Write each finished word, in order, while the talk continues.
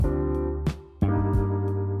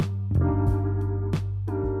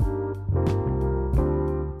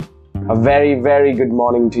A very good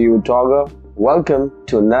morning to you, Togger. Welcome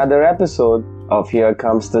to another episode of Here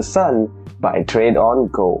Comes the Sun by Trade On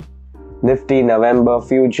Go. Nifty November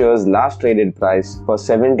futures last traded price for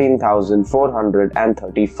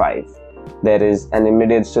 17,435. There is an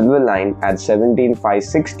immediate silver line at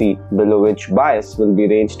 17,560, below which bias will be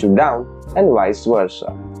ranged to down and vice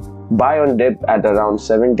versa. Buy on dip at around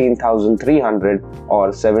 17,300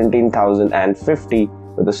 or 17,050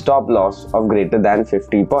 with a stop loss of greater than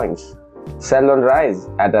 50 points. Sell on rise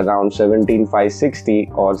at around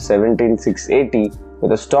 17,560 or 17,680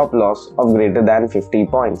 with a stop loss of greater than 50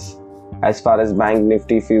 points. As far as Bank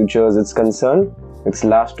Nifty futures is concerned, its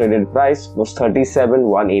last traded price was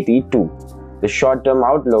 37,182. The short-term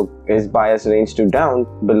outlook is bias range to down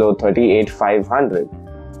below 38,500.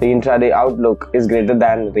 The intraday outlook is greater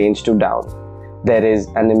than range to down. There is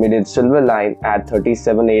an immediate silver line at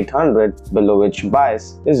 37,800, below which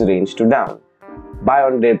bias is range to down. Buy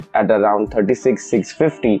on dip at around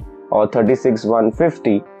 36,650 or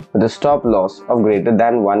 36,150 with a stop loss of greater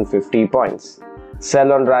than 150 points.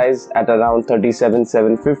 Sell on rise at around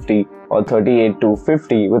 37,750 or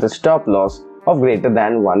 38,250 with a stop loss of greater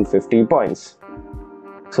than 150 points.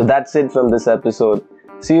 So that's it from this episode.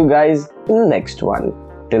 See you guys in the next one.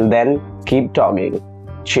 Till then, keep talking.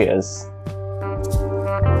 Cheers.